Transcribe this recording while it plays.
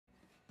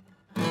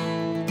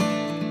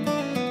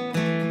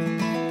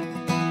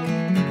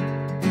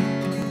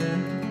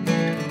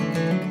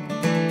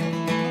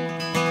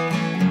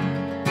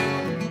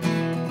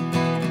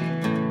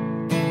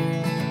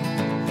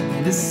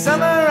This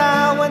summer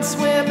I went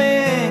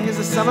swimming, is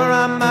the summer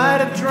I might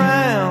have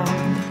drowned.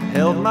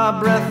 Held my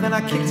breath and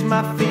I kicked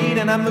my feet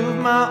and I moved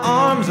my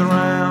arms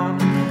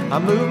around. I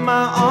moved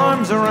my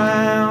arms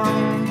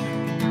around.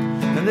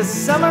 And this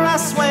summer I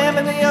swam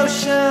in the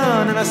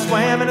ocean and I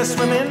swam in a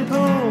swimming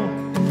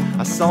pool.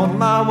 I salted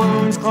my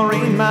wounds,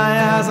 chlorine my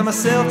eyes. I'm a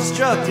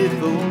self-destructive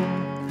fool.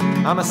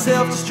 I'm a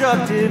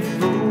self-destructive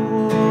fool.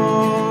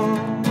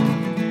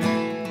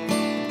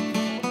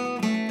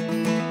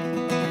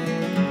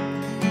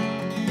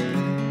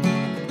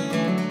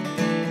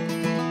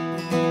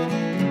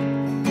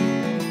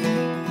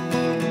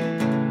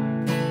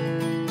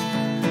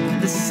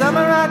 This summer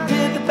I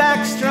did the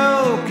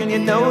backstroke, and you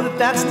know that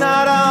that's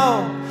not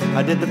all.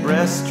 I did the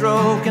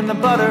breaststroke and the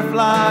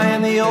butterfly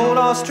and the old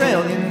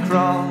Australian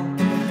crawl.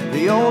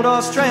 The old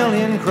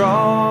Australian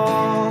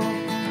crawl.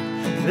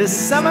 This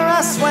summer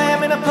I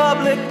swam in a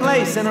public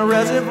place in a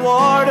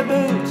reservoir to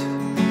boot.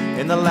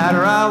 In the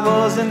latter I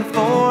was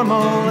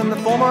informal, in the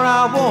former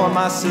I wore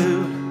my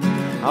suit.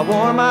 I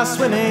wore my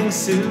swimming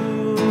suit.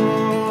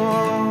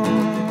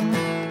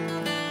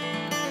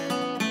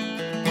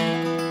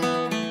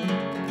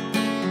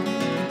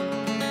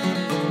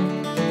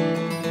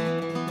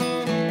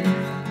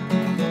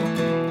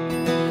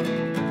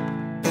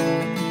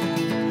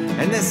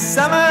 And this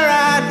summer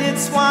I did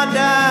swan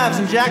dives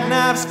and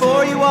jackknives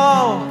for you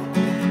all.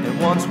 And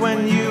once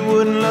when you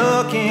wouldn't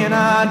look in,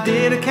 I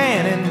did a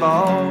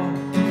cannonball.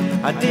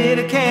 I did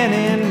a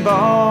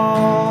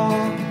cannonball.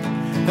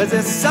 'Cause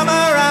this summer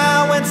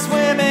I went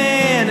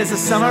swimming, it's the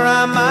summer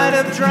I might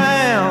have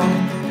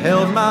drowned.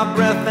 Held my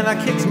breath and I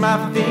kicked my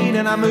feet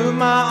and I moved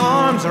my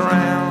arms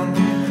around.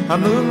 I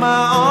moved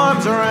my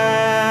arms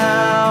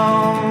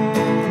around.